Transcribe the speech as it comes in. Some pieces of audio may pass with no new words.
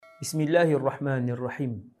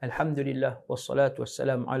Bismillahirrahmanirrahim. Alhamdulillah wassalatu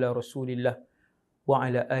wassalamu ala Rasulillah wa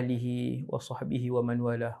ala alihi wa sahbihi wa man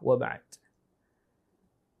wala wa ba'd.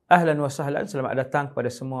 Ahlan wa sahlan, selamat datang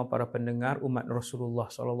kepada semua para pendengar umat Rasulullah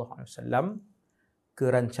sallallahu alaihi wasallam ke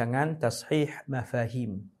rancangan Tashih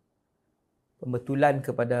Mafahim. Pembetulan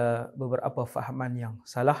kepada beberapa fahaman yang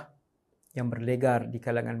salah yang berlegar di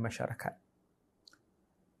kalangan masyarakat.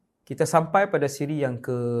 Kita sampai pada siri yang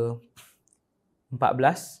ke-14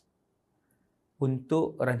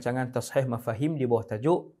 untuk rancangan Tashih Mafahim di bawah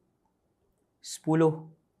tajuk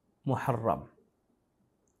 10 Muharram.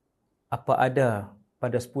 Apa ada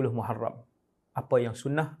pada 10 Muharram? Apa yang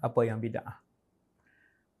sunnah, apa yang bid'ah?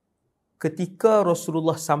 Ketika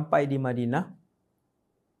Rasulullah sampai di Madinah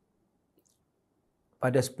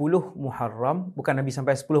pada 10 Muharram, bukan Nabi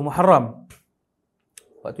sampai 10 Muharram.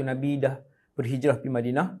 Waktu Nabi dah berhijrah di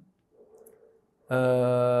Madinah,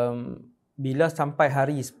 bila sampai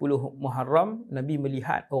hari 10 Muharram, Nabi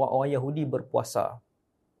melihat orang-orang Yahudi berpuasa.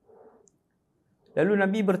 Lalu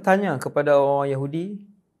Nabi bertanya kepada orang Yahudi,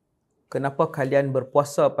 kenapa kalian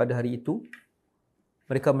berpuasa pada hari itu?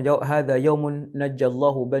 Mereka menjawab, hadza yaumun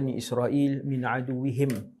najjallahu bani Israil min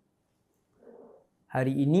aduwihim.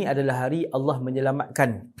 Hari ini adalah hari Allah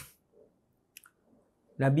menyelamatkan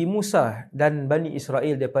Nabi Musa dan Bani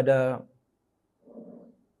Israel daripada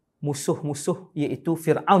musuh-musuh, iaitu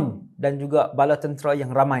Fir'aun dan juga bala tentera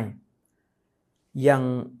yang ramai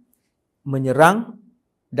yang menyerang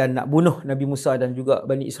dan nak bunuh Nabi Musa dan juga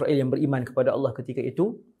Bani Israel yang beriman kepada Allah ketika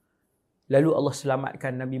itu. Lalu Allah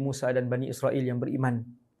selamatkan Nabi Musa dan Bani Israel yang beriman.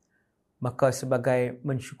 Maka sebagai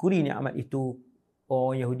mensyukuri nikmat itu,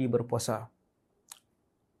 orang Yahudi berpuasa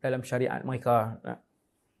dalam syariat mereka.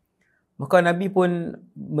 Maka Nabi pun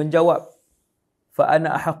menjawab, fa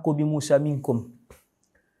ana ahaqqu bi Musa minkum.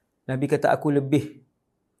 Nabi kata, aku lebih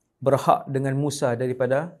berhak dengan Musa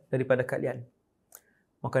daripada kalian.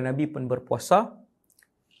 Maka Nabi pun berpuasa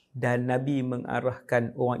dan Nabi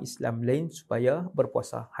mengarahkan orang Islam lain supaya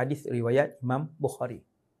berpuasa. Hadis riwayat Imam Bukhari.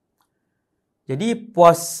 Jadi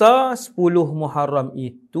puasa 10 Muharram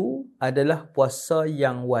itu adalah puasa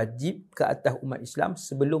yang wajib ke atas umat Islam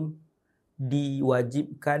sebelum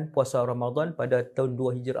diwajibkan puasa Ramadan pada tahun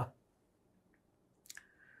 2 Hijrah.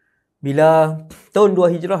 Bila tahun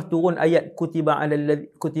 2 Hijrah turun ayat kutiba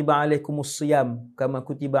alaikumus siyam kama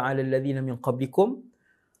kutiba alal ladzina min qablikum,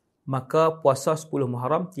 maka puasa 10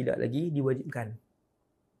 Muharram tidak lagi diwajibkan.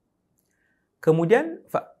 Kemudian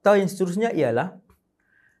fakta yang seterusnya ialah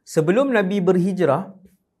sebelum Nabi berhijrah,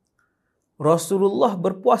 Rasulullah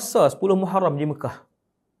berpuasa 10 Muharram di Mekah.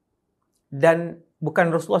 Dan bukan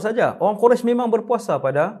Rasulullah saja, orang Quraisy memang berpuasa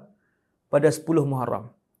pada 10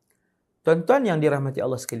 Muharram. Tuan-tuan yang dirahmati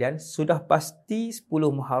Allah sekalian, sudah pasti 10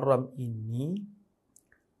 Muharram ini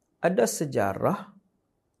ada sejarah,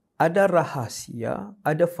 ada rahasia,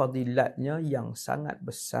 ada fadilatnya yang sangat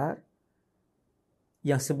besar,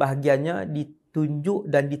 yang sebahagiannya ditunjuk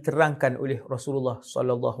dan diterangkan oleh Rasulullah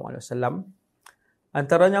SAW.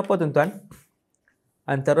 Antaranya apa, tuan-tuan?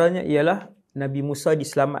 Antaranya ialah Nabi Musa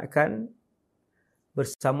diselamatkan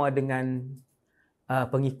bersama dengan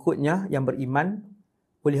pengikutnya yang beriman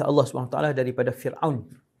oleh Allah SWT daripada Fir'aun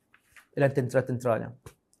dan tentera-tenteranya.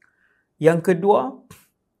 Yang kedua,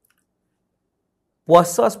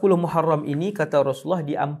 puasa 10 Muharram ini, kata Rasulullah,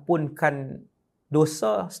 diampunkan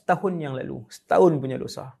dosa setahun yang lalu. Setahun punya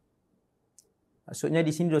dosa. Maksudnya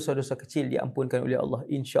di sini dosa-dosa kecil diampunkan oleh Allah,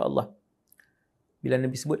 insya-Allah. Bila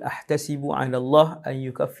Nabi sebut, ahtasibu 'ala Allah an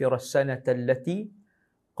yukaffira as-sanata allati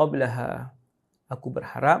qablaha. Aku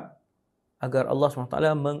berharap agar Allah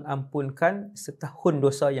SWT mengampunkan setahun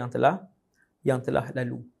dosa yang telah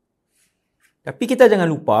lalu. Tapi kita jangan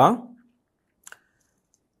lupa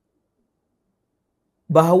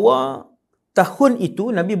bahawa tahun itu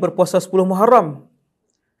Nabi berpuasa 10 Muharram.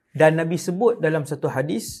 Dan Nabi sebut dalam satu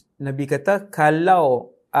hadis, Nabi kata,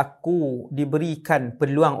 kalau aku diberikan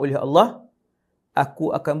peluang oleh Allah, aku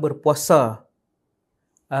akan berpuasa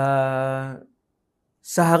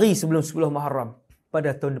sehari sebelum 10 Muharram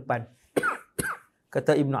pada tahun depan.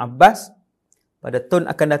 Kata Ibn Abbas, pada tahun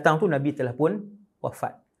akan datang tu Nabi telah pun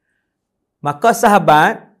wafat. Maka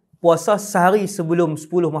sahabat puasa sehari sebelum 10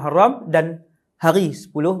 Muharram dan hari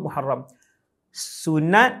 10 Muharram.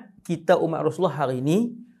 Sunat kita umat Rasulullah hari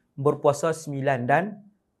ini berpuasa 9 dan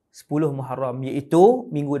 10 Muharram, iaitu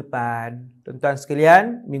minggu depan. Tuan-tuan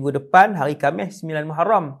sekalian, minggu depan hari Khamis 9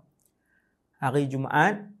 Muharram. Hari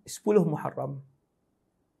Jumaat 10 Muharram.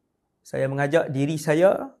 Saya mengajak diri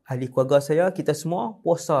saya, ahli keluarga saya, kita semua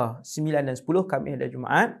puasa 9 dan 10, Khamis dan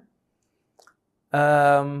Jumaat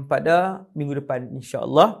pada minggu depan,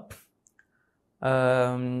 insya-Allah.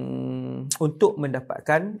 untuk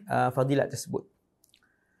mendapatkan fadilat tersebut.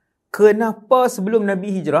 Kenapa sebelum Nabi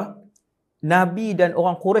hijrah, Nabi dan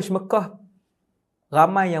orang Quraisy Mekah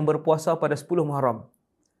ramai yang berpuasa pada 10 Muharram?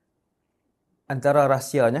 Antara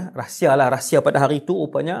rahsia pada hari itu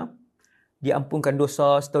rupanya diampunkan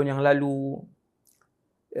dosa setahun yang lalu,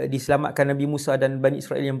 diselamatkan Nabi Musa dan Bani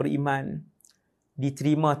Israel yang beriman,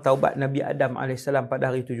 diterima taubat Nabi Adam AS pada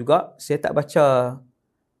hari itu juga. Saya tak baca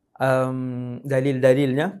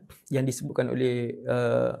dalil-dalilnya yang disebutkan oleh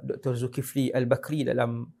Dr. Zulkifli Al-Bakri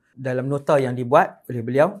dalam nota yang dibuat oleh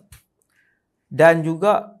beliau. Dan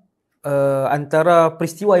juga antara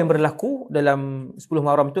peristiwa yang berlaku dalam 10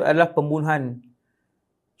 Muharram itu adalah pembunuhan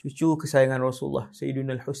cucu kesayangan Rasulullah,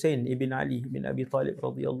 Sayyidina Al-Husain ibn Ali bin Abi Talib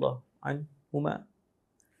radhiyallahu anhuma.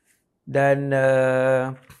 Dan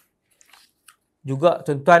juga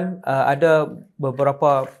tuan-tuan, ada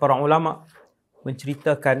beberapa para ulama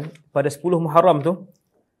menceritakan pada 10 Muharram tu,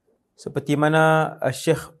 seperti mana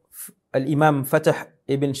Syekh Al-Imam Fatah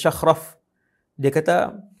ibn Shakhraf, dia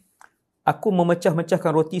kata, aku memecah-mecahkan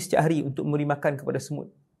roti setiap hari untuk memberi makan kepada semut.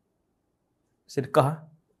 Sedekah,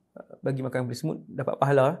 bagi makan kepada semut, dapat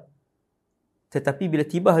pahala. Tetapi bila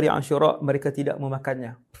tiba hari Ashura, mereka tidak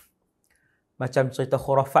memakannya. Macam cerita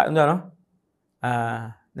khurafat, tuan-tuan.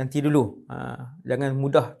 Nanti dulu. Jangan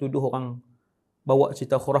mudah tuduh orang bawa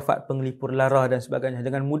cerita khurafat, pengelipur lara dan sebagainya.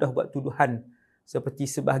 Jangan mudah buat tuduhan seperti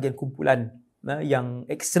sebahagian kumpulan yang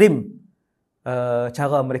ekstrim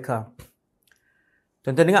cara mereka.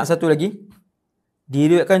 Tuan-tuan dengar satu lagi.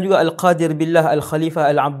 Diriwayatkan juga Al-Qadir Billah Al-Khalifah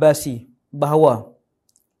Al-Abbasi bahawa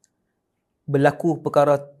berlaku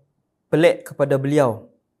perkara pelik kepada beliau.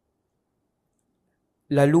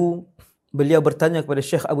 Lalu beliau bertanya kepada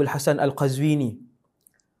Syekh Abdul Hasan Al-Qazwini.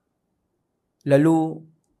 Lalu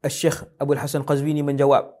Syekh Abdul Hasan Al-Qazwini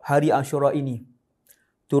menjawab, hari Ashura ini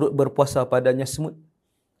turut berpuasa padanya semut.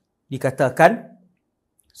 Dikatakan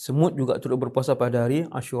semut juga turut berpuasa pada hari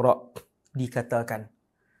Ashura, dikatakan.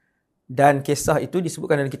 Dan kisah itu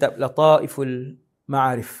disebutkan dalam kitab Lataiful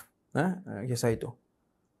Ma'arif. Kisah itu.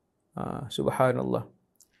 Subhanallah.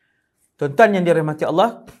 Tuan-tuan yang dirahmati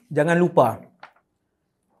Allah, jangan lupa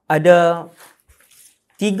ada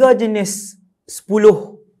 3 jenis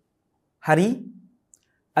 10 hari,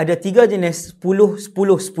 ada 3 jenis 10, 10,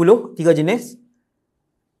 10, 3 jenis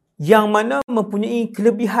yang mana mempunyai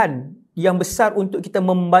kelebihan yang besar untuk kita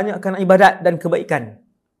membanyakkan ibadat dan kebaikan.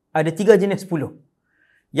 Ada 3 jenis 10.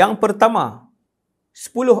 Yang pertama,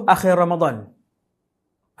 10 akhir Ramadan.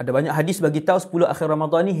 Ada banyak hadis bagi tahu 10 akhir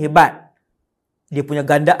Ramadan ni hebat. Dia punya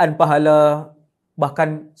gandaan pahala,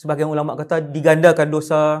 bahkan sebahagian ulama kata digandakan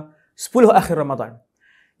dosa 10 akhir Ramadan.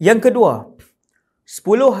 Yang kedua,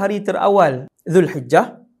 10 hari terawal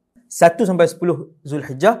Zulhijjah, 1 sampai 10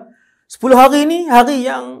 Zulhijjah. 10 hari ni hari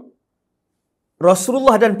yang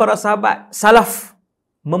Rasulullah dan para sahabat salaf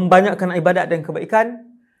membanyakkan ibadat dan kebaikan.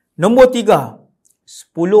 Nombor 3,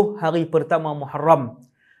 10 hari pertama Muharram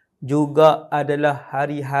juga adalah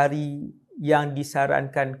hari-hari yang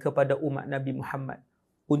disarankan kepada umat Nabi Muhammad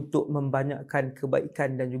untuk membanyakkan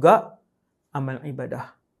kebaikan dan juga amal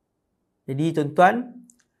ibadah. Jadi tuan-tuan,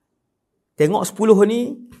 tengok 10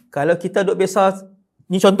 ni, kalau kita duk biasa,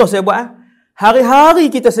 ni contoh saya buat,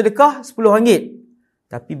 hari-hari kita sedekah RM10.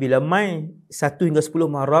 Tapi bila main 1 hingga 10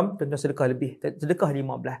 Muharram, tuan-tuan sedekah lebih. Sedekah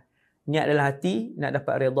 15. Niat dalam hati nak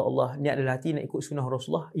dapat redha Allah. Niat dalam hati nak ikut sunnah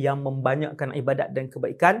Rasulullah yang membanyakkan ibadat dan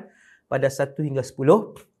kebaikan pada 1 hingga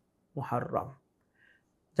 10 Muharram.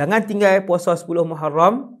 Jangan tinggal puasa 10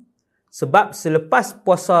 Muharram, sebab selepas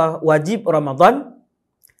puasa wajib Ramadan,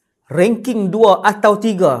 ranking 2 atau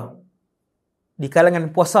 3 di kalangan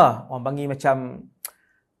puasa, orang panggil macam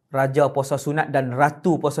raja puasa sunat dan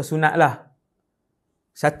ratu puasa sunat lah.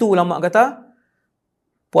 Satu ulama kata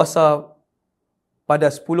puasa pada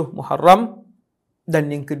 10 Muharram, dan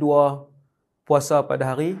yang kedua puasa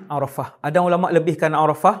pada hari Arafah. Ada ulama lebihkan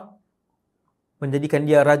Arafah menjadikan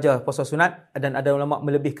dia raja puasa sunat, dan ada ulama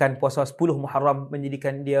melebihkan puasa 10 Muharram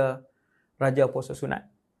menjadikan dia raja puasa sunat.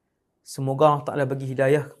 Semoga Allah Ta'ala bagi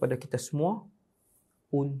hidayah kepada kita semua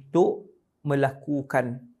untuk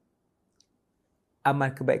melakukan amal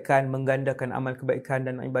kebaikan, menggandakan amal kebaikan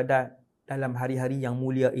dan ibadat dalam hari-hari yang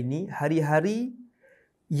mulia ini, hari-hari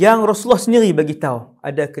yang Rasulullah sendiri bagi tahu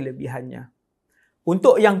ada kelebihannya.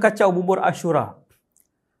 Untuk yang kacau bubur Ashura,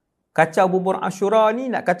 kacau bubur Ashura ni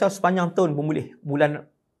nak kacau sepanjang tahun pun boleh. Bulan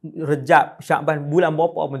Rejab, Syakban, bulan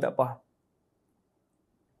berapa pun tak apa.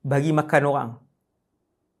 Bagi makan orang.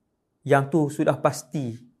 Yang tu sudah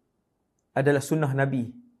pasti adalah sunnah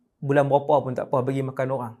Nabi. Bulan berapa pun tak apa, bagi makan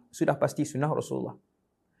orang. Sudah pasti sunnah Rasulullah.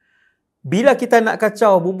 Bila kita nak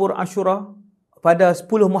kacau bubur Ashura, pada 10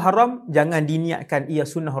 Muharram jangan diniatkan ia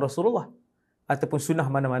sunnah Rasulullah ataupun sunnah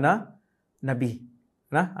mana-mana Nabi.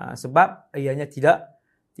 Sebab ianya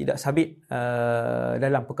tidak sabit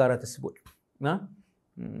dalam perkara tersebut.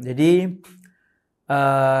 Jadi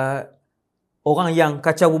orang yang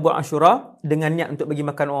kacau bubur Ashura dengan niat untuk bagi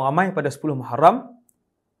makan orang ramai pada 10 Muharram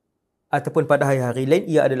ataupun pada hari-hari lain,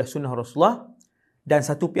 ia adalah sunnah Rasulullah. Dan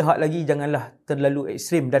satu pihak lagi, janganlah terlalu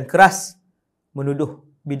ekstrim dan keras menuduh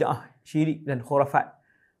bid'ah, syirik dan khurafat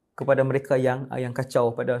kepada mereka yang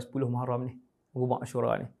kacau pada 10 Muharram ni, bubur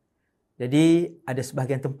Ashura ni. Jadi ada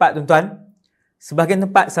sebahagian tempat, tuan-tuan, sebahagian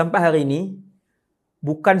tempat sampai hari ini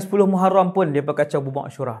bukan 10 Muharram pun dia kacau bubur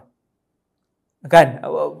Ashura. Kan?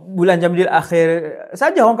 Bulan Jamadil Akhir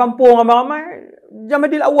saja orang kampung ramai-ramai,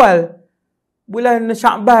 Jamadil Awal, bulan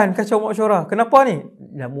Syakban kacau bubur Ashura. Kenapa ni?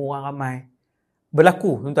 Jamu orang ramai.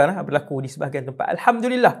 Berlaku, tuan-tuan, berlaku di sebahagian tempat.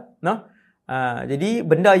 Alhamdulillah. Jadi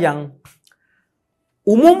benda yang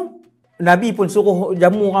umum, Nabi pun suruh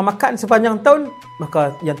jamu orang makan sepanjang tahun,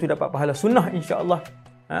 maka yang tu dapat pahala sunnah, insya-Allah.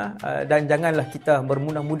 Dan janganlah kita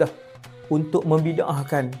bermudah-mudah untuk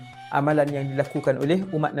membid'ahkan amalan yang dilakukan oleh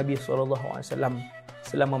umat Nabi SAW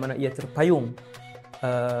selama mana ia terpayung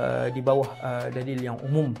di bawah dalil yang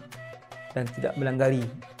umum dan tidak melanggar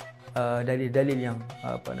dalil-dalil yang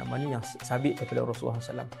yang sabit daripada Rasulullah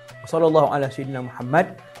SAW. Sallallahu ala sayyidina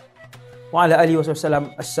Muhammad wa ala alihi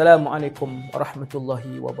wasallam. Assalamualaikum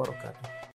warahmatullahi wabarakatuh.